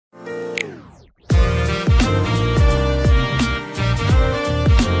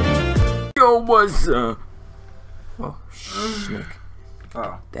what's up? Oh, snake.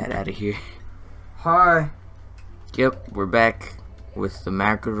 Oh. That out of here. Hi. Yep, we're back with the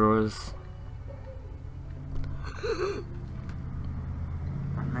Macros.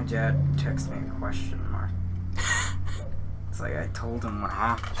 My dad texted me a question mark. It's like I told him what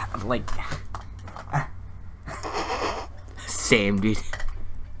happened. Like. Same, dude.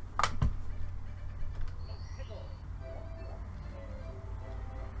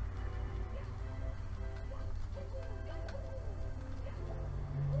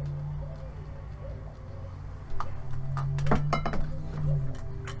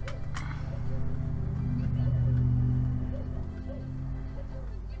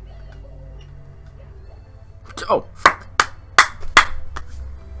 Oh, fuck.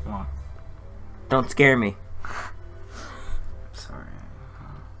 What? Don't scare me. Sorry.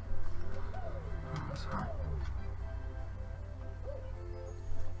 Sorry.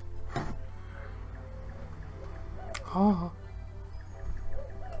 Oh.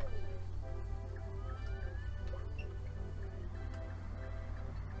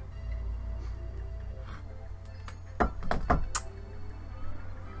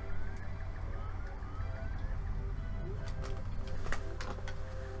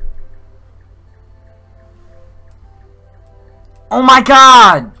 Oh my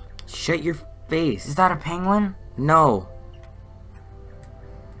god! Shut your face. Is that a penguin? No.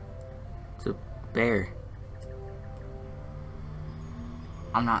 It's a bear.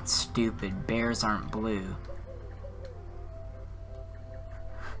 I'm not stupid. Bears aren't blue.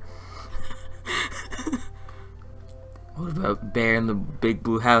 What about Bear in the Big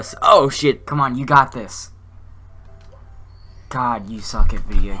Blue House? Oh shit. Come on, you got this. God, you suck at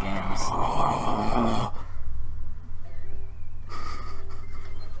video games.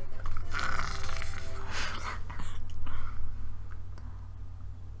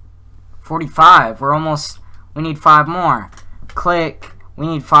 45. We're almost. We need 5 more. Click. We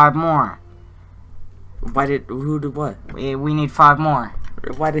need 5 more. Who did what? We need 5 more.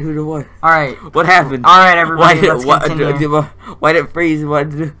 Who did what? Alright. What happened? Alright, everybody, let's continue. Why did it freeze? What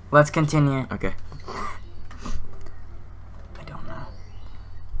did it? Let's continue. Okay. I don't know.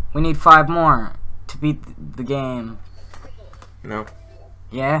 We need 5 more to beat the game. No.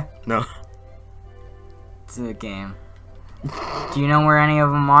 Yeah? No. It's a game. Do you know where any of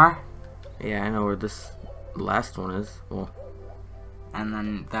them are? Yeah, I know where this last one is. Well. And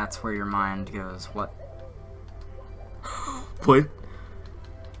then that's where your mind goes. What? What?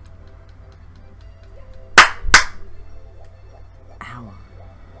 Ow.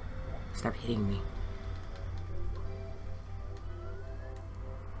 Stop hitting me.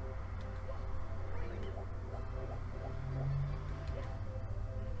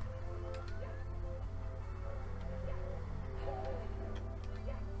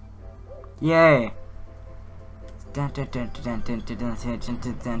 Yay! It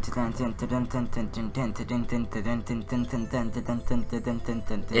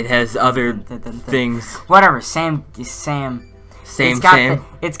has other things. Whatever, same.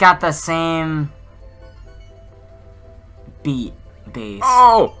 It's got the same beat bass.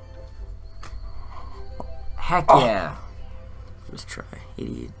 Oh! Heck Oh. yeah. Let's try,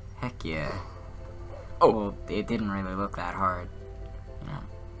 idiot. Heck yeah. Oh. Well, it didn't really look that hard. You know.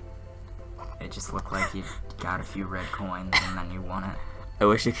 It just looked like you got a few red coins and then you won it. I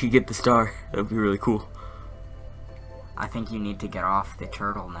wish I could get the star. That would be really cool. I think you need to get off the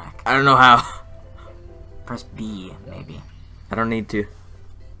turtleneck. I don't know how. Press B, maybe. I don't need to.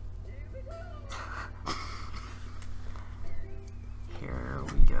 Here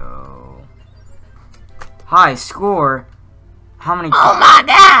we go. High score. How many? Oh my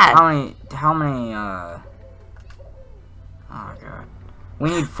god! How many? Oh god. We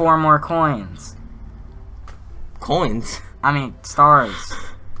need 4 more coins. Coins? I mean stars.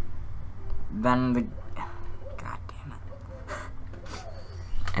 Then the. God damn it.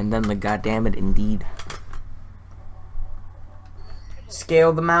 And then the goddammit indeed.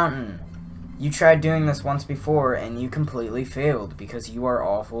 Scale the mountain. You tried doing this once before and you completely failed because you are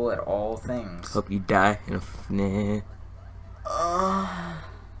awful at all things. Hope you die in a nah.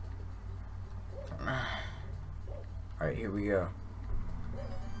 Alright, here we go.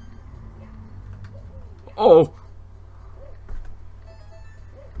 Oh!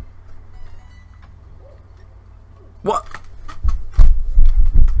 What?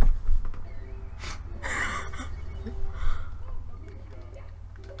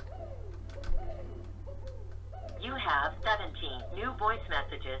 You have 17 new voice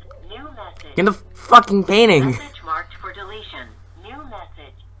messages. New message. In the fucking painting! Message marked for deletion. New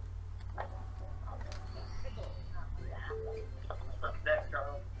message.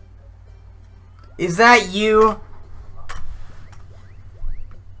 Is that you?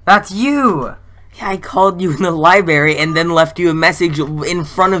 That's you! Yeah, I called you in the library and then left you a message in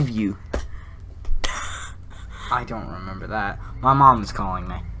front of you. I don't remember that. My mom's calling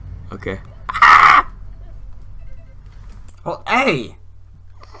me. Okay. Well, hey!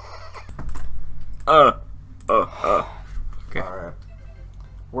 Okay. Alright.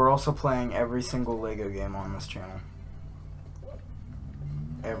 We're also playing every single Lego game on this channel.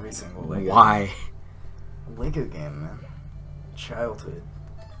 Every single Lego Why? game. Lego game, man. Childhood.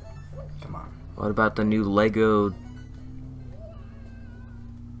 Come on. What about the new Lego?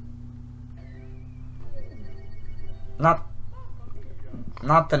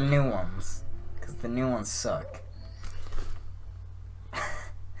 Not the new ones. Because the new ones suck.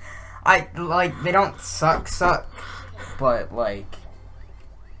 They don't suck, but, like,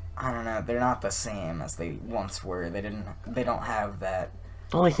 I don't know, they're not the same as they once were. They don't have that.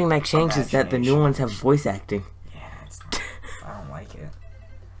 The only thing that changed is that the new ones have voice acting. Yeah, I don't like it.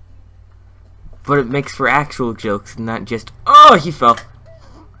 But it makes for actual jokes, not just, oh, he fell.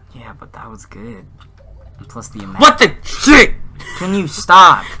 Yeah, but that was good. And plus the amount. What the shit? Can you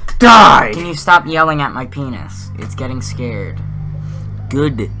stop? Die! Can you stop yelling at my penis? It's getting scared.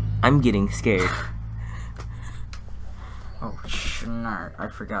 Good. I'm getting scared. Oh, snart. I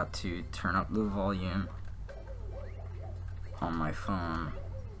forgot to turn up the volume on my phone.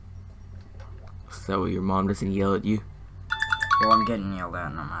 So your mom doesn't yell at you? Well, I'm getting yelled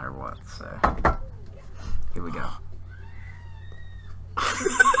at no matter what, so. Here we go.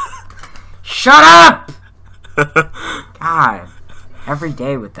 Shut up! God. Every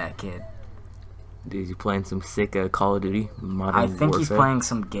day with that kid. Dude, you playing some sick Call of Duty? Modern I think Warfare? he's playing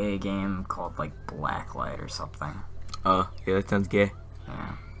some gay game called, like, Blacklight or something. Oh, yeah, that sounds gay.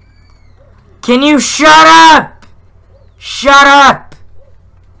 Yeah. Can you shut up? Shut up!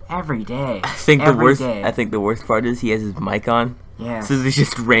 Every day. I think Every day. I think the worst part is he has his mic on. Yeah. So there's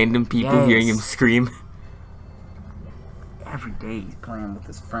just random people hearing him Yes. scream. Every day he's playing with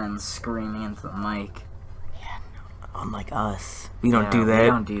his friends, screaming into the mic. Unlike us. We don't Yeah, do that. We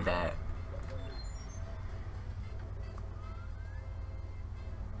don't do that.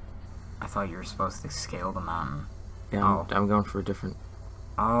 I thought you were supposed to scale the mountain. Yeah, Oh. I'm going for a different.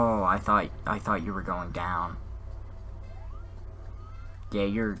 Oh, I thought you were going down. Yeah,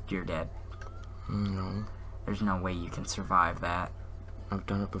 you're dead. No, There's no way you can survive that. I've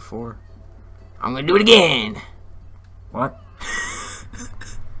done it before. I'm gonna do it again! What?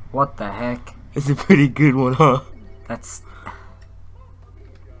 What the heck? It's a pretty good one, huh? That's...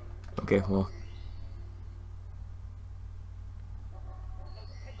 Okay, well.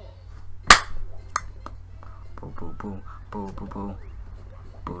 Boo boo boo boo boo boo.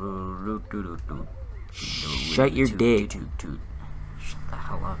 Boo doo doo doo. Shut your dick. Shut the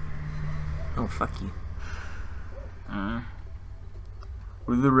hell up. Oh, fuck you.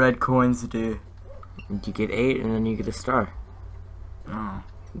 What do the red coins do? You get 8 and then you get a star. Oh,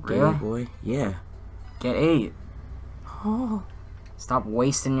 Gay really? boy? Yeah. Get 8. Oh. Stop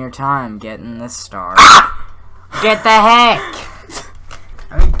wasting your time getting this star. Get the heck!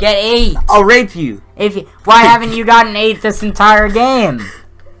 I mean, get 8. I'll rape you! Why haven't you gotten 8 this entire game?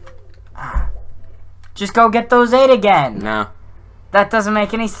 Just go get those 8 again. No. That doesn't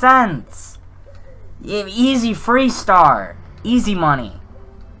make any sense. Easy free star. Easy money.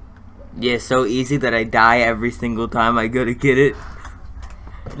 Yeah, so easy that I die every single time I go to get it.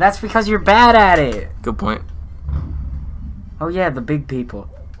 That's because you're bad at it. Good point. Oh yeah, the big people.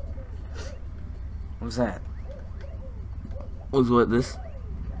 What was that? Was what, this?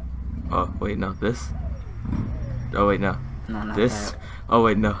 Oh, wait, no, this? Oh, wait, no. No, not This? that. Oh,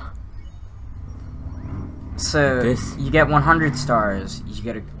 wait, no. So, This? you get 100 stars, you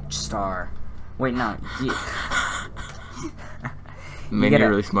get a star. Wait, no. Man, get you're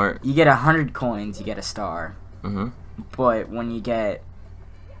a- really smart. You get 100 coins, you get a star. Mm-hmm. But when you get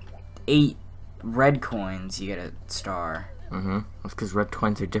 8 red coins, you get a star. Mm-hmm. That's because red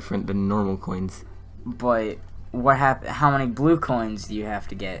coins are different than normal coins. But how many blue coins do you have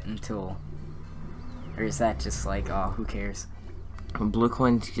to get until... Or is that just like, oh, who cares? Blue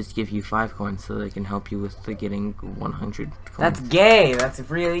coins just give you 5 coins so they can help you with the getting 100 coins. That's gay. That's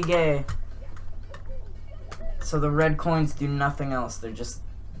really gay. So the red coins do nothing else. They're just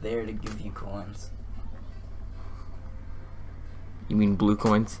there to give you coins. You mean blue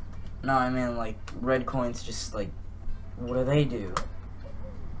coins? No, I mean, like, red coins just, like, what do they do?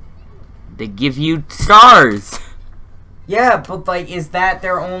 They give you stars! Yeah, but, like, is that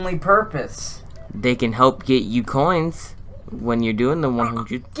their only purpose? They can help get you coins when you're doing the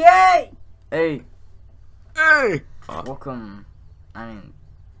 100. Gay! Hey. Hey! Welcome. I mean,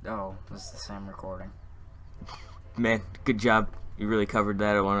 Oh, this is the same recording. Man, good job. You really covered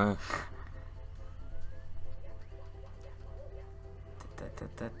that. I wanna.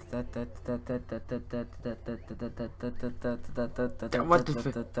 What the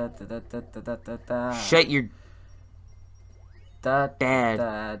Shut your dad.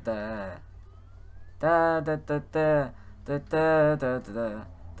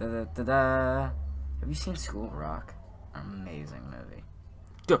 Have you seen School Rock? Amazing movie.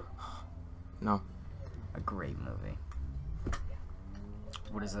 No. A great movie.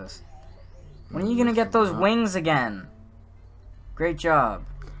 What is this? When are you gonna get those wings again? Great job.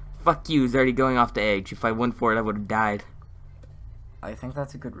 Fuck you. He's already going off the edge. If I went for it, I would have died. I think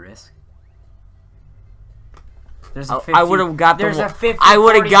that's a good risk. I would have got the one.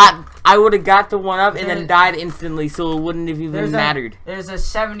 I would have got the one up and then died instantly, so it wouldn't have even mattered. There's a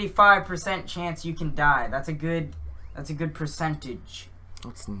 75% chance you can die. That's a good percentage.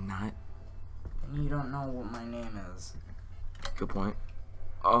 No, it's not. You don't know what my name is. Good point.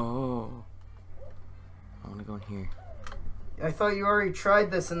 Oh. I want to go in here. I thought you already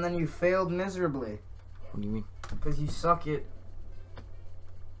tried this and then you failed miserably. What do you mean? Because you suck it.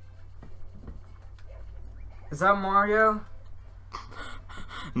 Is that Mario?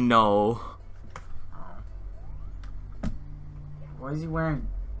 No. Oh. Why is he wearing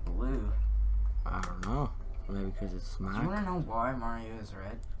blue? I don't know. Maybe because it's Do you smack. want to know why Mario is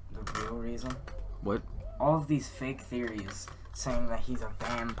red? The real reason? What? All of these fake theories saying that he's a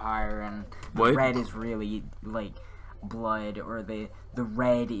vampire and the What? red is really like blood, or the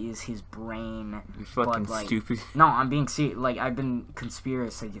red is his brain. You're fucking but, like, stupid. No, I'm being serious. Like, I've been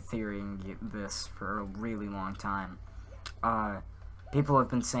conspiracy theorying this for a really long time. People have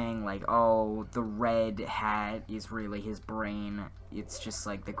been saying, like, oh, the red hat is really his brain. It's just,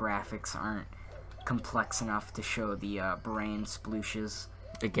 like, the graphics aren't complex enough to show the brain splooshes.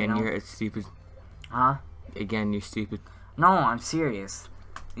 Again, You know? you're stupid. Huh? Again, you're stupid. No, I'm serious.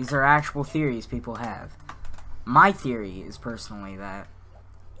 These are actual theories people have. My theory is personally that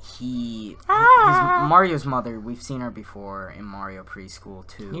Mario's mother, we've seen her before in Mario Preschool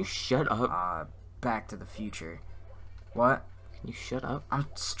too. Can you shut up? Back to the Future. What? Can you shut up? I'm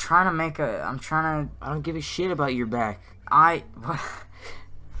just trying to make a. I'm trying to. I don't give a shit about your back. I'm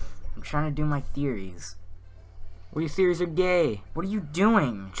trying to do my theories. Well, your theories are gay. What are you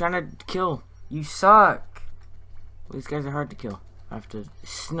doing? I'm trying to kill. You suck. Well, these guys are hard to kill. I have to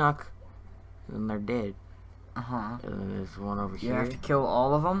snuck, and then they're dead. Uh-huh. And then there's one over You here. have to kill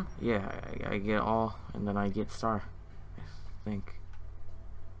all of them? Yeah, I get all, and then I get star. I think.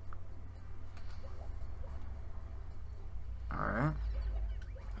 Alright.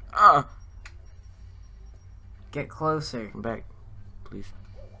 Ah! Get closer. Come back, please.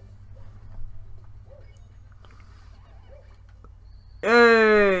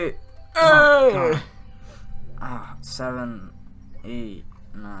 Hey! Hey! 7, 8,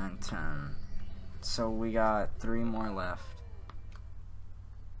 9, 10. So we got 3 more left.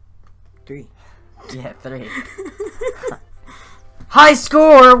 3. Yeah, 3. High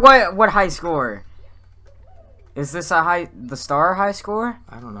score! What high score? Is this the star high score?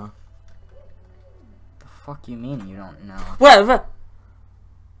 I don't know. The fuck you mean you don't know? What?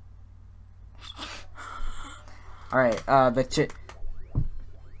 Alright,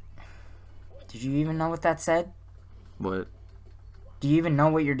 Did you even know what that said? What? Do you even know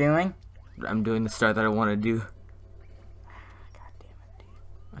what you're doing? I'm doing the star that I want to do. God damn it, dude.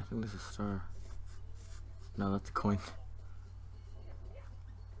 I think this is a star. No, that's a coin.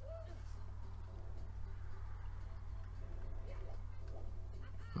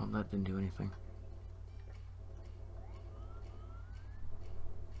 Well, that didn't do anything.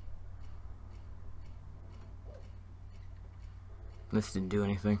 This didn't do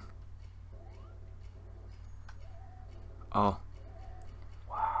anything. Oh.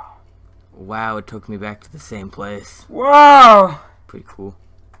 Wow. Wow, it took me back to the same place. Wow! Pretty cool.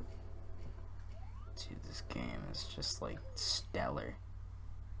 Dude, this game is just like stellar.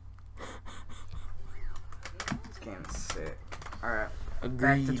 This game is sick. Alright,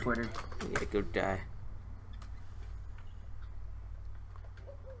 back to Twitter. Yeah, go die.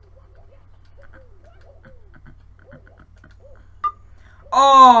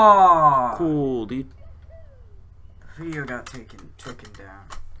 Oh! Cool, dude. The video got taken down.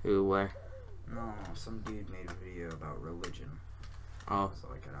 Who, where? No, some dude made a video about religion. Oh. I was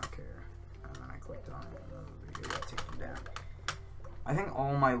like, I don't care. And then I clicked on it and then the video got taken down. I think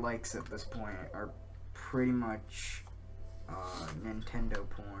all my likes at this point are pretty much Nintendo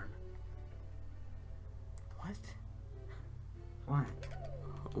porn. What? What?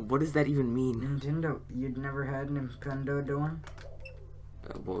 What does that even mean? Nintendo? You'd never had Nintendo porn?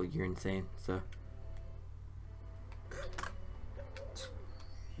 Well, you're insane, so.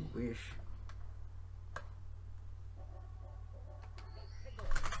 You wish.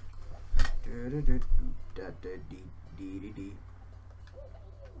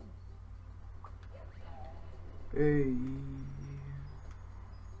 Hey.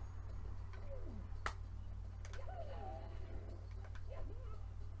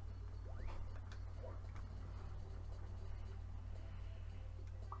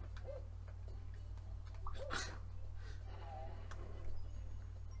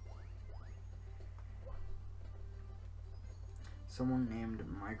 Someone named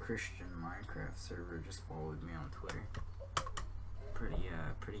My Christian Minecraft server just followed me on Twitter.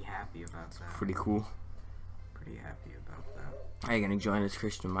 Pretty happy about that. Pretty cool. Pretty happy about that. Are you gonna join this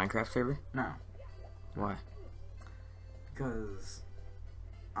Christian Minecraft server? No, Why? because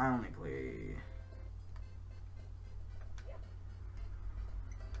I only play.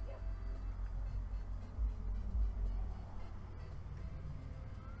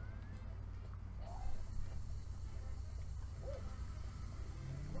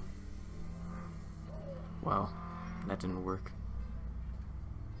 Well, that didn't work.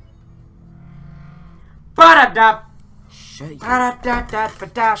 Ba-da-da! Shut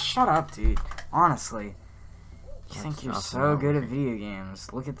Ba-da-da-da-da-da! Shut up, dude. Honestly. You That's think you're not so wrong. good at video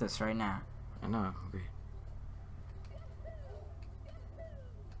games. Look at this right now. I know. Okay.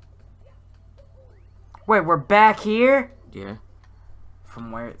 Wait, we're back here? Yeah.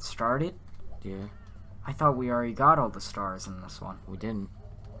 From where it started? Yeah. I thought we already got all the stars in this one. We didn't.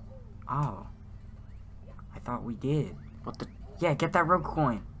 Oh. I thought we did. What the? Yeah, get that rook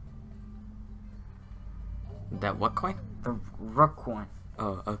coin. That what coin? The rook coin.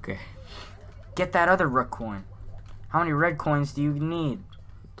 Oh, okay. Get that other rook coin. How many red coins do you need?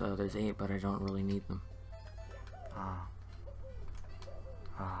 There's 8, but I don't really need them. Ah.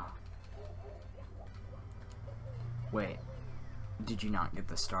 Ah. Wait. Did you not get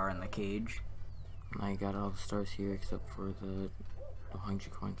the star in the cage? I got all the stars here except for the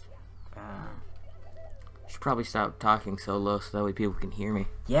 100 coins. Should probably stop talking so low so that way people can hear me.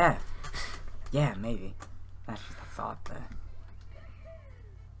 Yeah. Yeah, maybe. That's just a thought there.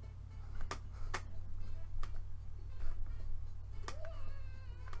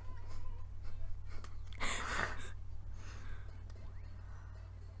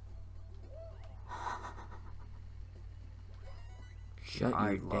 Shut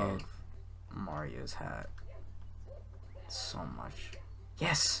I your dad. love Mario's hat so much.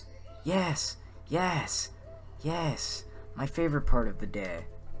 Yes! Yes! Yes! Yes! My favorite part of the day.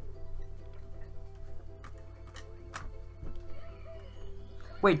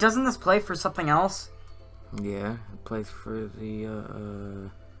 Wait, doesn't this play for something else? Yeah, it plays for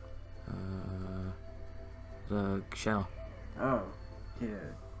the shell. Oh, yeah,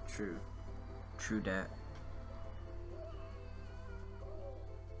 true. True dat.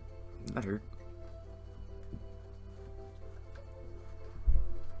 That hurt.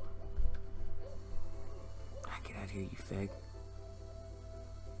 Get out of here, you fag.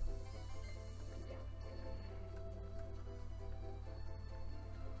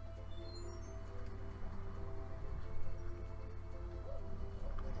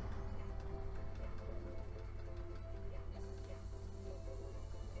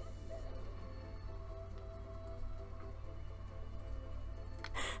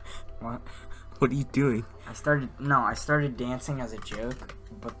 What? What are you doing? I started dancing as a joke,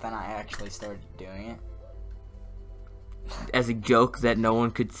 but then I actually started doing it. As a joke that no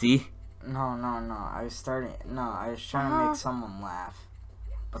one could see? No, I was trying to make someone laugh.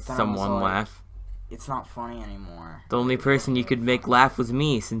 But then I was Someone like, laugh. It's not funny anymore. The only person you could make laugh was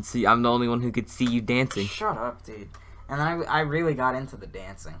me, since I'm the only one who could see you dancing. Shut up, dude. And then I really got into the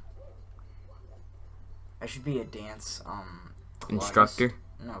dancing. I should be a dance, collagist. Instructor?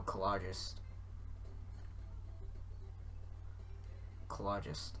 No, collagist.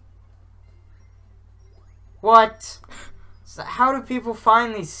 Collagist. What? So how do people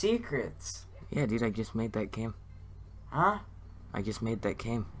find these secrets? Yeah, dude, I just made that game. Huh? I just made that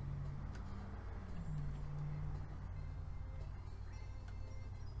game.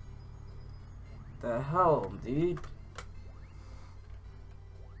 The hell, dude?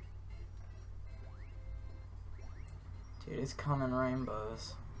 Dude, it's coming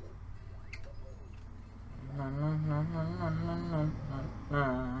rainbows. Na, na, na, na, na, na, na,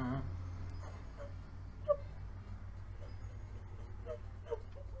 na.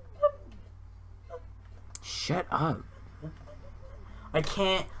 Shut up. I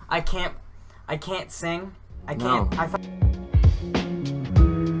can't sing. I No. can't. I thought.